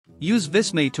Use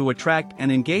Visme to attract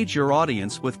and engage your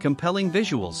audience with compelling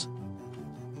visuals.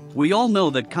 We all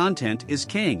know that content is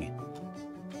king.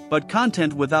 But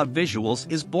content without visuals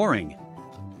is boring.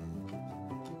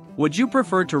 Would you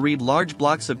prefer to read large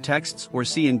blocks of texts or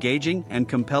see engaging and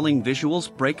compelling visuals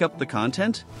break up the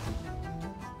content?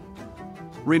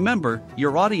 Remember,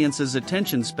 your audience's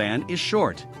attention span is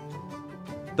short.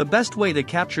 The best way to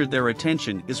capture their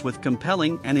attention is with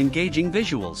compelling and engaging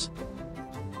visuals.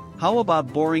 How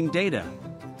about boring data?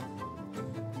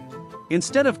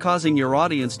 Instead of causing your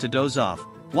audience to doze off,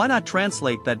 why not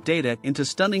translate that data into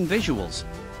stunning visuals?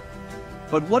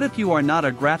 But what if you are not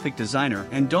a graphic designer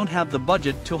and don't have the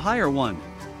budget to hire one?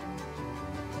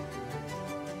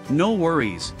 No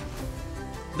worries.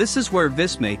 This is where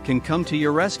Visme can come to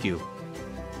your rescue.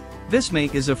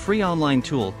 Visme is a free online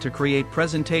tool to create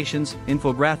presentations,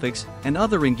 infographics, and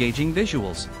other engaging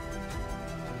visuals.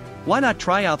 Why not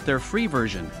try out their free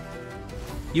version?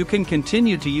 You can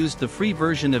continue to use the free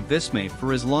version of Visme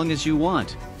for as long as you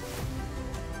want.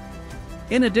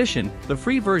 In addition, the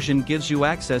free version gives you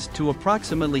access to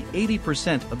approximately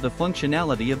 80% of the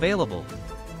functionality available.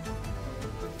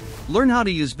 Learn how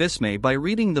to use Visme by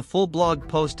reading the full blog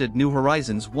post at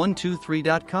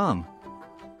newhorizons123.com.